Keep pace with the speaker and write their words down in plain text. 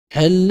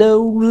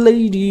Hello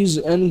ladies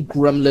and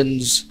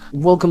gremlins,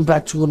 welcome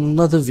back to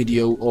another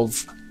video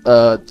of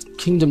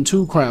Kingdom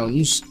 2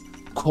 Crowns,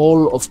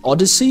 Call of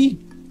Odyssey,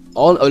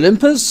 on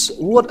Olympus,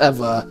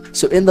 whatever.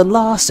 So in the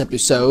last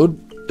episode,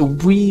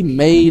 we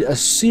made a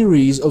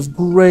series of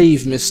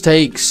grave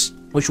mistakes.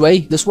 Which way?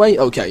 This way?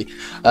 Okay.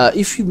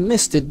 If you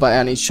missed it by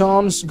any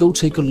chance, go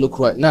take a look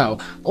right now.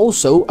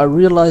 Also, I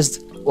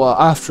realized, well,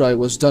 after I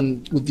was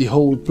done with the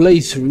whole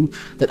playthrough,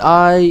 that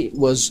I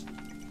was...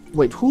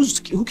 Wait,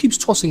 who keeps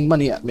tossing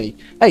money at me?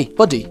 Hey,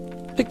 buddy,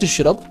 pick this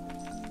shit up.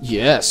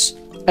 Yes.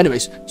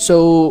 Anyways,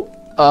 so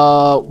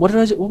what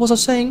was I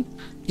saying?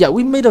 Yeah,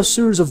 we made a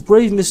series of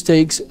grave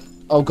mistakes.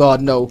 Oh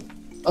god, no.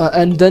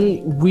 And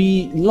then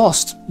we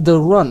lost the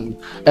run,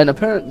 and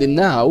apparently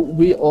now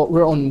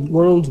we're on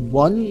world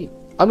 1.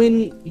 I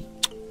mean,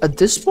 at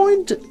this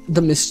point,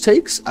 the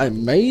mistakes I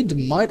made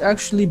might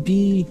actually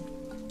be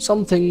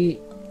something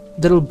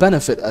that'll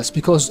benefit us,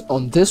 because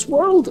on this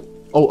world.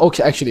 Oh,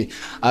 okay, actually,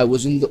 I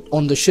was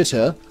on the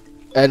shitter,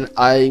 and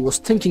I was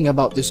thinking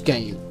about this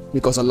game,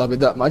 because I love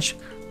it that much,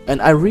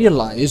 and I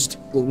realized,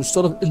 well,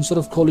 instead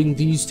of calling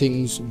these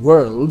things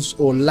worlds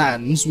or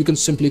lands, we can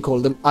simply call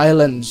them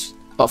islands.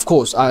 Of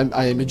course, I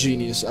am a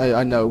genius,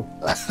 I know.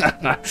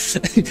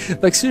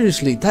 Like,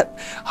 seriously,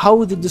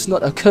 how did this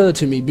not occur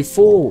to me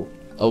before?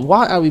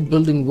 Why are we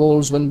building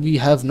walls when we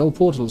have no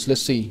portals?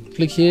 Let's see,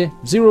 click here,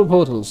 0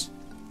 portals.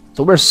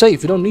 So we're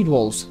safe, we don't need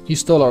walls. He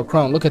stole our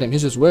crown, look at him,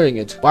 he's just wearing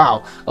it.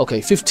 Wow, okay,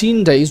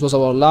 15 days was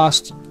our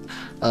last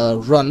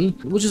run,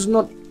 which is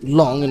not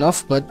long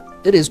enough, but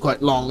it is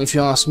quite long if you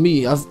ask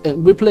me.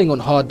 We're playing on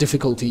hard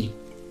difficulty.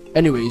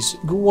 Anyways,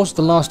 go watch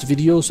the last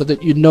video so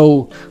that you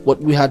know what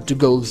we had to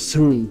go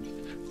through.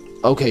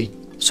 Okay,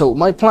 so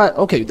my plan,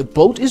 okay, the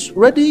boat is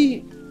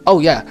ready. Oh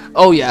yeah,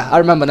 I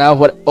remember now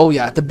oh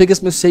yeah, the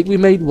biggest mistake we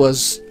made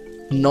was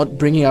not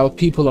bringing our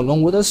people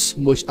along with us,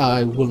 which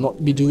I will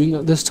not be doing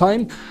at this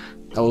time.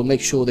 I will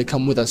make sure they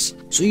come with us.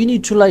 So you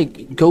need to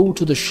like go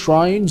to the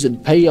shrines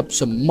and pay up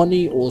some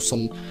money or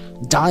some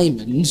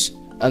diamonds,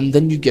 and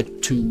then you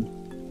get to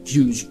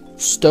use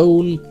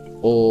stone,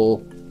 or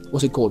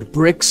what's it called,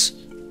 bricks,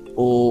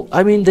 or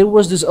I mean there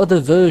was this other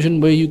version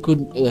where you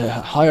could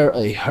hire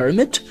a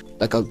hermit,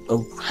 like a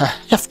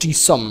hefty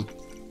sum.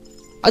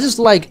 I just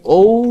like,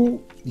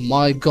 oh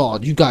my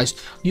god, you guys,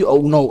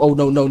 oh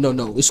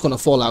no, it's gonna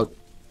fall out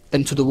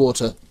into the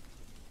water.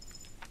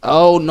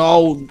 Oh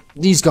no,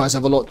 these guys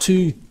have a lot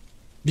too.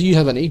 Do you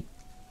have any?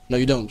 No,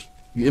 you don't,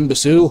 you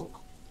imbecile.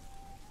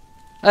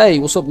 Hey,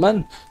 what's up,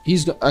 man?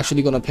 He's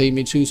actually gonna pay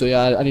me too, so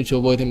yeah, I need to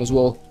avoid him as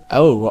well.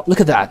 Oh, look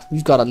at that,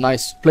 we've got a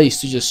nice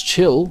place to just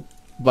chill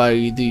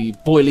by the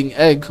boiling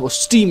egg, or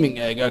steaming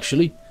egg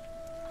actually.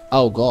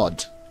 Oh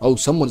god, oh,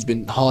 someone's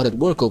been hard at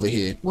work over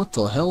here. What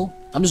the hell?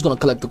 I'm just gonna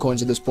collect the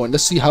coins at this point.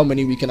 Let's see how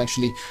many we can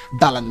actually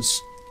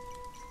balance.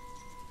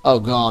 Oh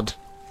god.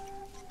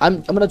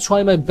 I'm gonna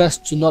try my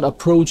best to not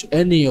approach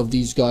any of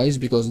these guys,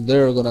 because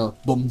they're gonna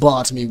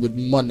bombard me with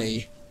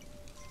money.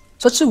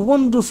 Such a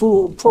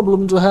wonderful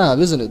problem to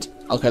have, isn't it?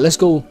 Okay, let's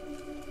go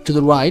to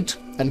the right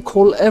and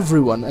call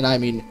everyone, and I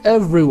mean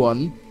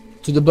everyone,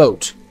 to the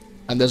boat.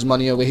 And there's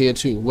money over here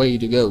too. Way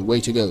to go,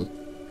 way to go.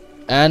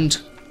 And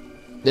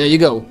there you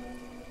go.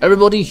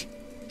 Everybody,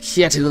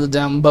 get into the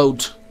damn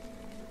boat.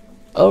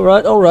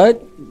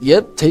 Alright.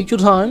 Yep, take your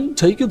time,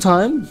 take your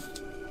time.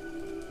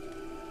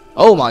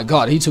 Oh my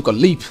god, he took a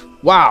leap.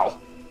 Wow.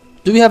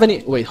 Do we have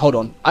any... Wait, hold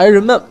on. I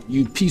remember...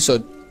 You piece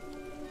of...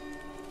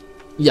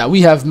 Yeah,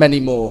 we have many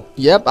more.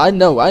 Yep, I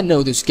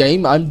know this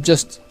game. I'm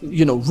just,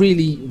 you know,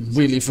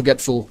 really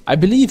forgetful. I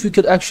believe we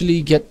could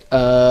actually get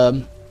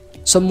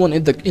someone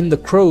in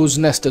the crow's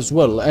nest as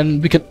well.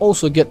 And we can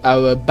also get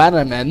our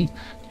bannermen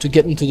to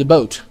get into the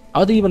boat.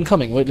 Are they even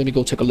coming? Wait, let me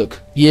go take a look.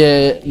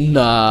 Yeah,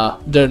 nah,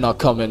 they're not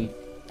coming.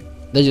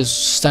 They're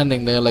just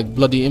standing there like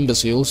bloody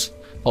imbeciles.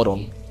 Hold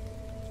on.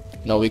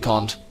 No, we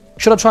can't.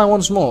 Should I try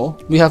once more?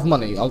 We have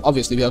money.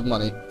 Obviously, we have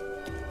money.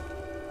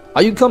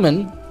 Are you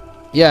coming?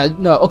 Yeah,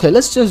 no. Okay,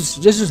 let's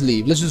just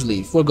leave. Let's just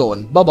leave. We're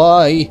going.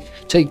 Bye-bye.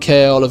 Take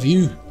care, all of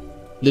you.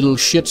 Little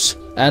shits.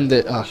 And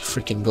the...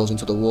 freaking goes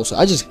into the water.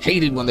 I just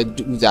hate it when they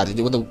do that.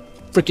 When the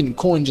freaking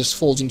coin just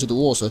falls into the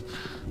water.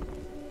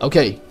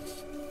 Okay.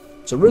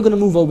 So we're gonna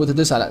move over to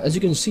this island. As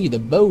you can see, the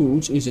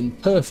boat is in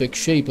perfect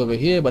shape over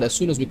here, but as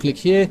soon as we click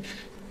here,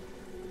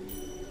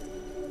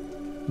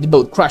 the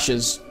boat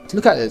crashes.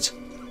 Look at it.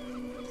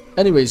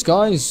 Anyways,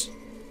 guys,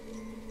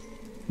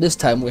 this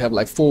time we have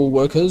like 4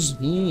 workers.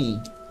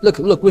 Look,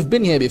 we've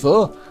been here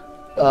before.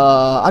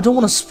 I don't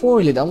want to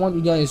spoil it. I want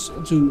you guys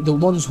to, the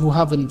ones who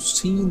haven't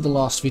seen the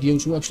last video,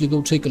 to actually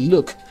go take a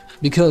look,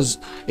 because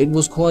it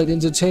was quite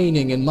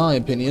entertaining in my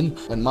opinion,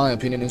 and my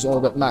opinion is all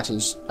that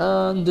matters.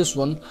 And this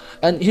one,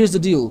 and here's the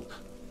deal.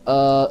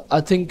 I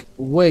think,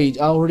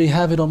 wait, I already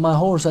have it on my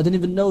horse. I didn't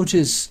even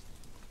notice.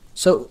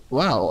 So,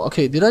 wow,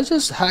 okay, did I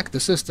just hack the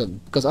system?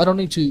 Because I don't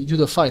need to do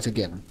the fight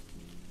again.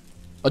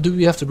 Or do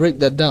we have to break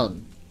that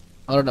down?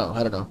 I don't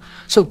know.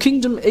 So,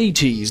 Kingdom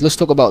 80s, let's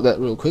talk about that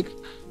real quick.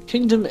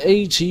 Kingdom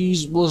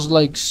 80s was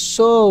like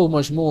so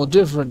much more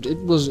different.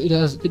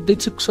 They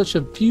took such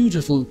a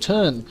beautiful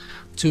turn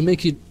to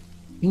make it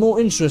more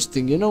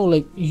interesting, you know,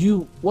 like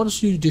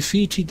once you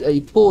defeated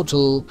a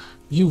portal,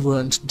 you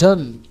weren't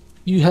done.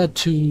 You had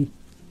to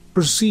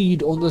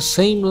proceed on the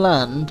same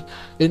land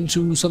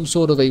into some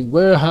sort of a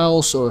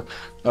warehouse or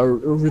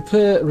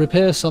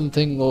repair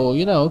something, or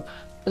you know,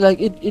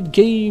 like it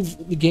gave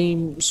the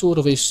game sort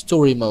of a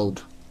story mode,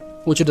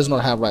 which it does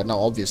not have right now,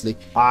 obviously.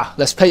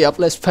 Let's pay up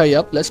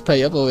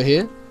over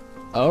here.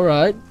 All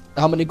right,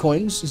 how many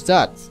coins is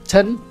that?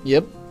 10.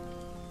 Yep.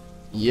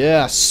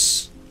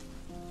 Yes.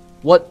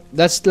 What?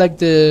 That's like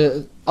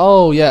the...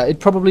 Oh yeah, it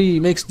probably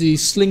makes the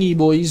slingy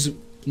boys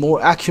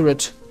more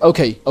accurate.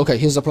 Okay,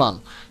 here's the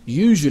plan.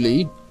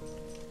 Usually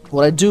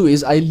what I do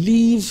is I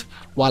leave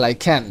while I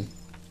can,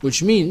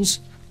 which means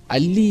I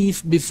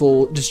leave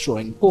before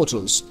destroying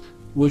portals,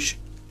 which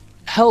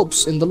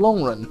helps in the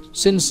long run,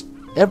 since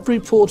every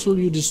portal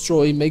you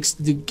destroy makes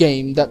the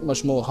game that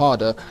much more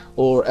harder,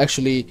 or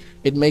actually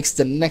it makes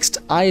the next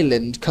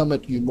island come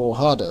at you more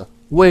harder.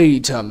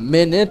 Wait a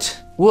minute,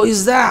 what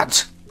is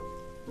that?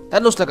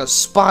 That looks like a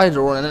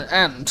spider or an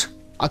ant.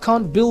 I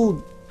can't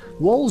build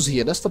walls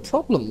here, that's the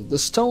problem. The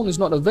stone is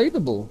not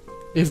available.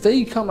 If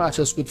they come at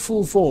us with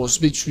full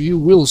force, which you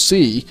will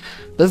see,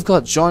 they've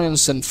got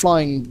giants and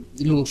flying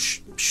little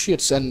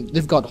shits, and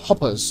they've got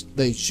hoppers.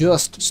 They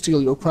just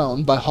steal your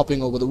crown by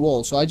hopping over the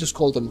wall. So I just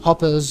call them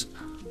hoppers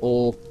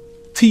or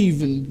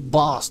thieving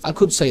bast. I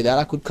could say that.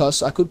 I could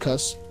cuss.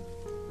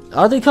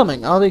 Are they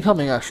coming?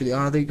 Actually?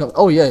 Are they coming?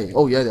 Oh yeah,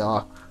 they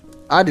are.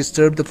 I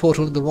disturbed the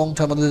portal at the wrong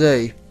time of the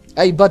day.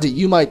 Hey buddy,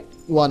 you might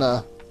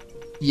wanna,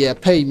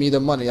 pay me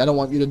the money. I don't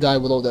want you to die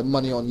with all that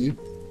money on you.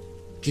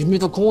 Give me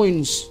the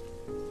coins.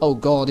 Oh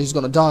god, he's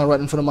gonna die right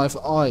in front of my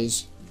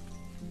eyes.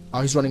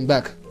 Oh, he's running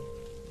back.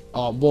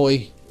 Oh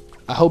boy,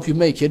 I hope you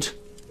make it.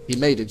 He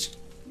made it.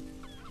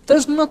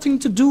 There's nothing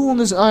to do on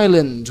this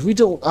island. We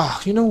don't...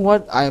 you know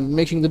what? I am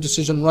making the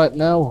decision right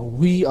now.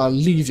 We are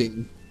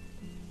leaving.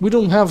 We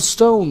don't have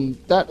stone.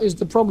 That is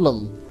the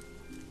problem.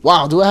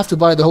 Wow, do I have to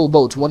buy the whole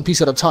boat one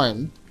piece at a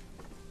time?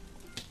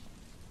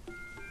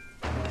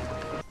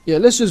 Yeah,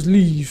 let's just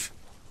leave.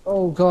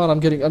 Oh god, I'm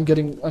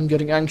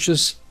getting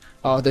anxious.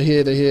 Oh, they're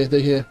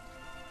here.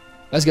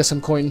 Let's get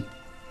some coin.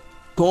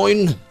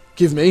 Coin,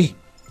 give me.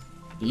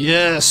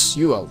 Yes,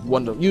 you are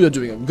wonderful. You are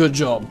doing a good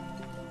job.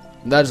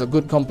 That is a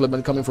good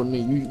compliment coming from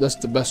me. That's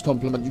the best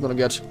compliment you're gonna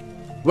get.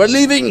 We're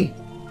leaving.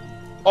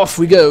 Off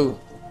we go.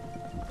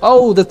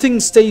 Oh, the thing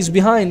stays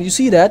behind. You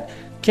see that?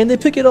 Can they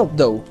pick it up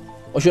though,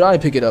 or should I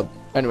pick it up?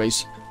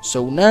 Anyways,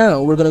 so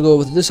now we're gonna go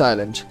over to this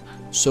island,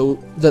 so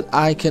that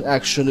I can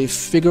actually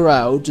figure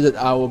out that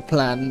our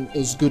plan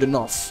is good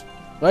enough.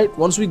 Right?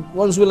 Once we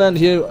land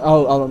here,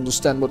 I'll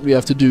understand what we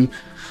have to do.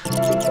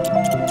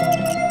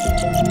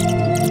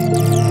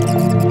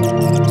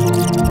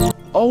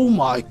 Oh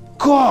my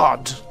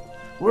god!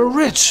 We're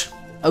rich!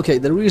 Okay,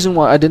 the reason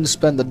why I didn't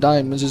spend the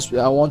diamonds is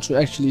I want to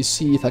actually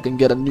see if I can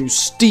get a new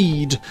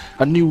steed,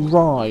 a new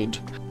ride.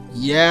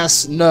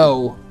 Yes,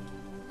 no.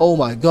 Oh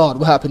my god,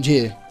 what happened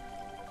here?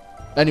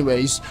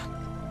 Anyways,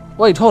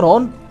 wait, hold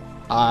on.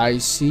 I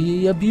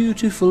see a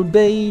beautiful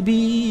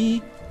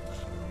baby.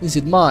 Is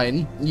it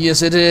mine?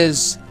 Yes, it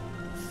is.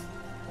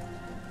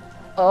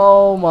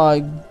 Oh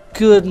my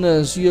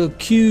goodness, you're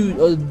cute,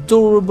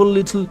 adorable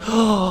little...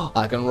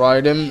 I can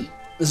ride him.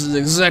 This is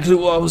exactly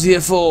what I was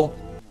here for.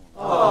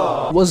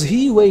 Aww. Was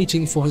he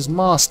waiting for his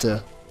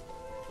master?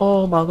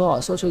 Oh my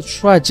god, such a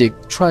tragic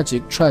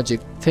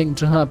thing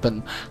to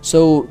happen.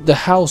 So the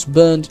house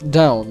burned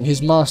down,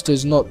 his master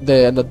is not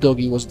there, and the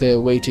doggy was there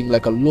waiting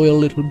like a loyal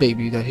little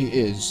baby that he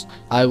is.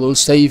 I will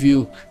save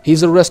you.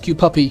 He's a rescue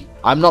puppy.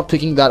 I'm not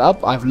picking that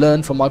up. I've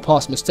learned from my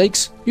past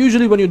mistakes.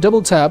 Usually when you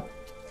double tap,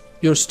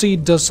 your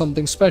steed does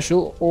something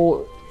special,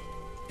 or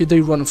if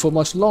they run for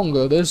much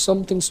longer. There's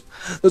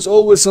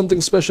always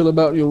something special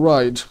about your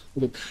ride.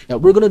 Now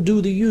we're gonna do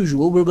the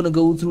usual. We're gonna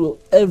go through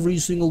every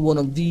single one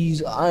of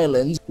these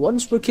islands.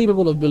 Once we're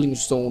capable of building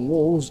stone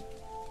walls,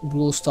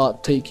 we'll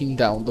start taking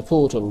down the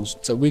portals.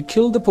 So we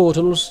kill the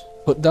portals,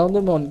 put down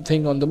the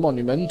thing on the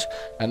monument,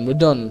 and we're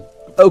done.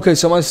 Okay,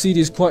 so my steed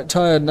is quite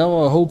tired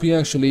now. I hope he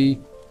actually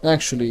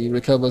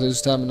recovers his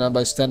stamina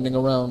by standing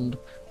around.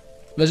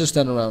 Let's just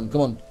stand around.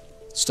 Come on,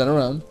 stand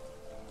around.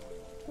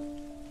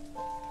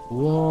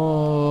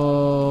 Whoa!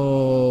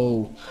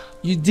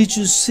 Did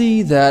you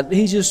see that?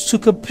 He just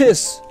took a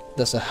piss.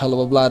 That's a hell of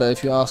a bladder,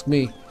 if you ask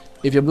me.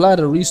 If your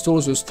bladder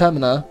restores your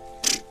stamina,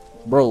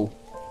 bro,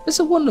 it's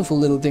a wonderful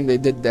little thing they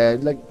did there.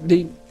 Like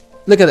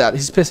look at that.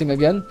 He's pissing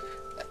again,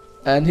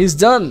 and he's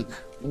done.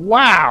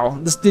 Wow!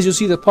 Did you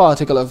see the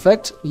particle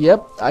effect?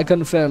 Yep, I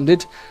confirmed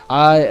it.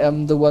 I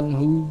am the one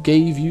who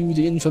gave you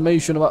the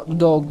information about the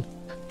dog.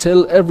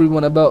 Tell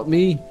everyone about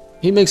me.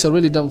 He makes a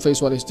really dumb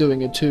face while he's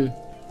doing it too.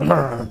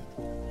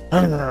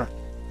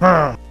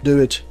 Do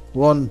it.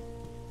 1.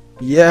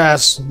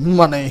 Yes,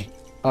 money.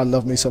 I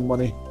love me some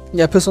money.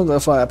 Yeah, piss on their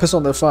fire. Piss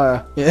on their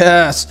fire.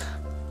 Yes.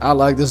 I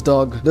like this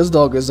dog. This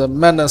dog is a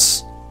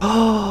menace.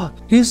 Ah,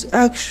 he's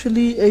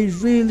actually a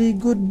really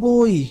good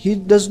boy. He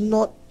does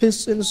not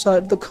piss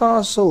inside the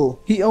castle.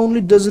 He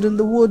only does it in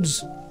the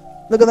woods.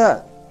 Look at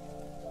that.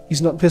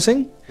 He's not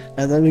pissing.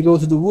 And then we go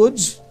to the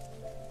woods.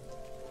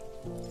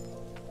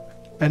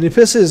 And he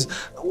pisses.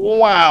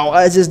 Wow,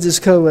 I just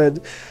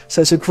discovered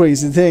such a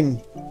crazy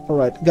thing.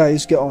 Alright,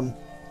 guys, get on.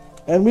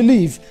 And we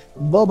leave.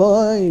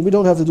 Bye-bye. We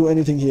don't have to do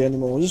anything here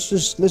anymore. Let's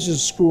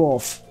just screw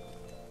off.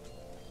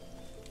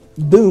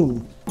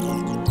 Boom.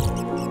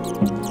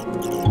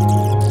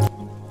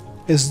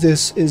 Is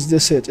this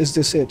it? Is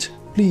this it?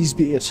 Please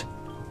be it.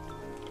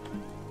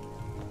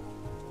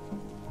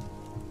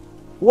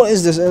 What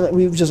is this?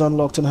 We've just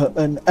unlocked an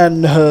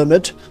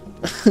hermit.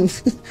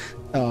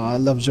 Oh, I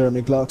love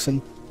Jeremy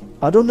Clarkson.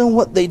 I don't know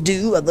what they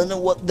do. I don't know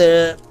what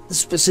their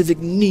specific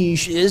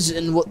niche is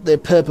and what their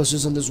purpose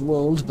is in this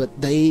world,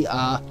 but they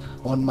are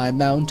on my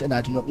mount and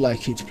I do not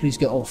like it. Please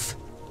get off.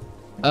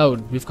 Oh,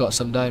 we've got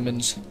some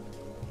diamonds.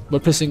 We're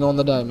pissing on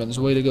the diamonds.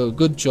 Way to go.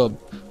 Good job.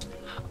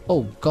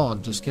 Oh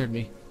god, that scared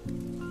me.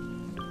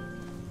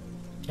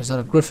 Is that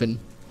a griffin?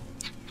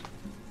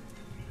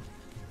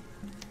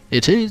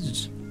 It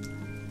is.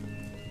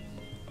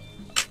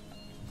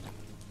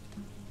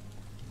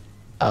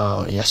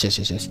 Oh, yes.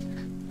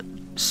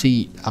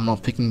 See, I'm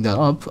not picking that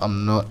up.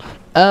 I'm not.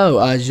 Oh,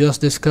 I just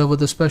discovered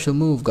the special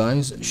move,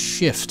 guys.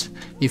 Shift.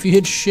 If you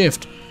hit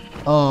shift.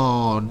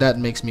 Oh, that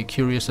makes me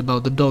curious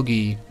about the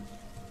doggy.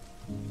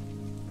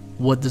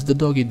 What does the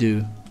doggy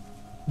do?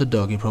 The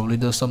doggy probably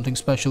does something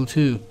special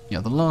too.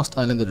 Yeah, the last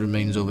island that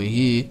remains over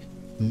here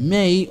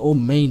may or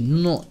may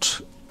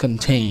not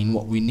contain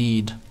what we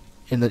need.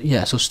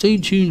 Yeah, so stay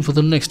tuned for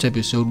the next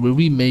episode where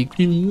we make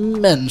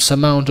immense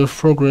amount of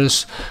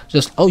progress.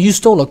 Oh, you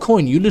stole a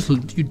coin, you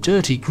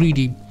dirty,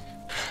 greedy.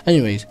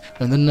 Anyways,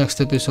 in the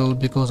next episode,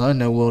 because I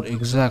know what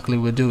exactly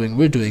we're doing.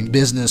 We're doing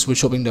business, we're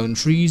chopping down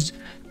trees,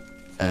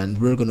 and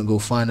we're gonna go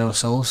find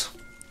ourselves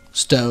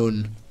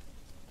stone.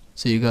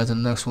 See you guys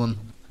in the next one.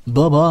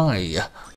 Bye-bye.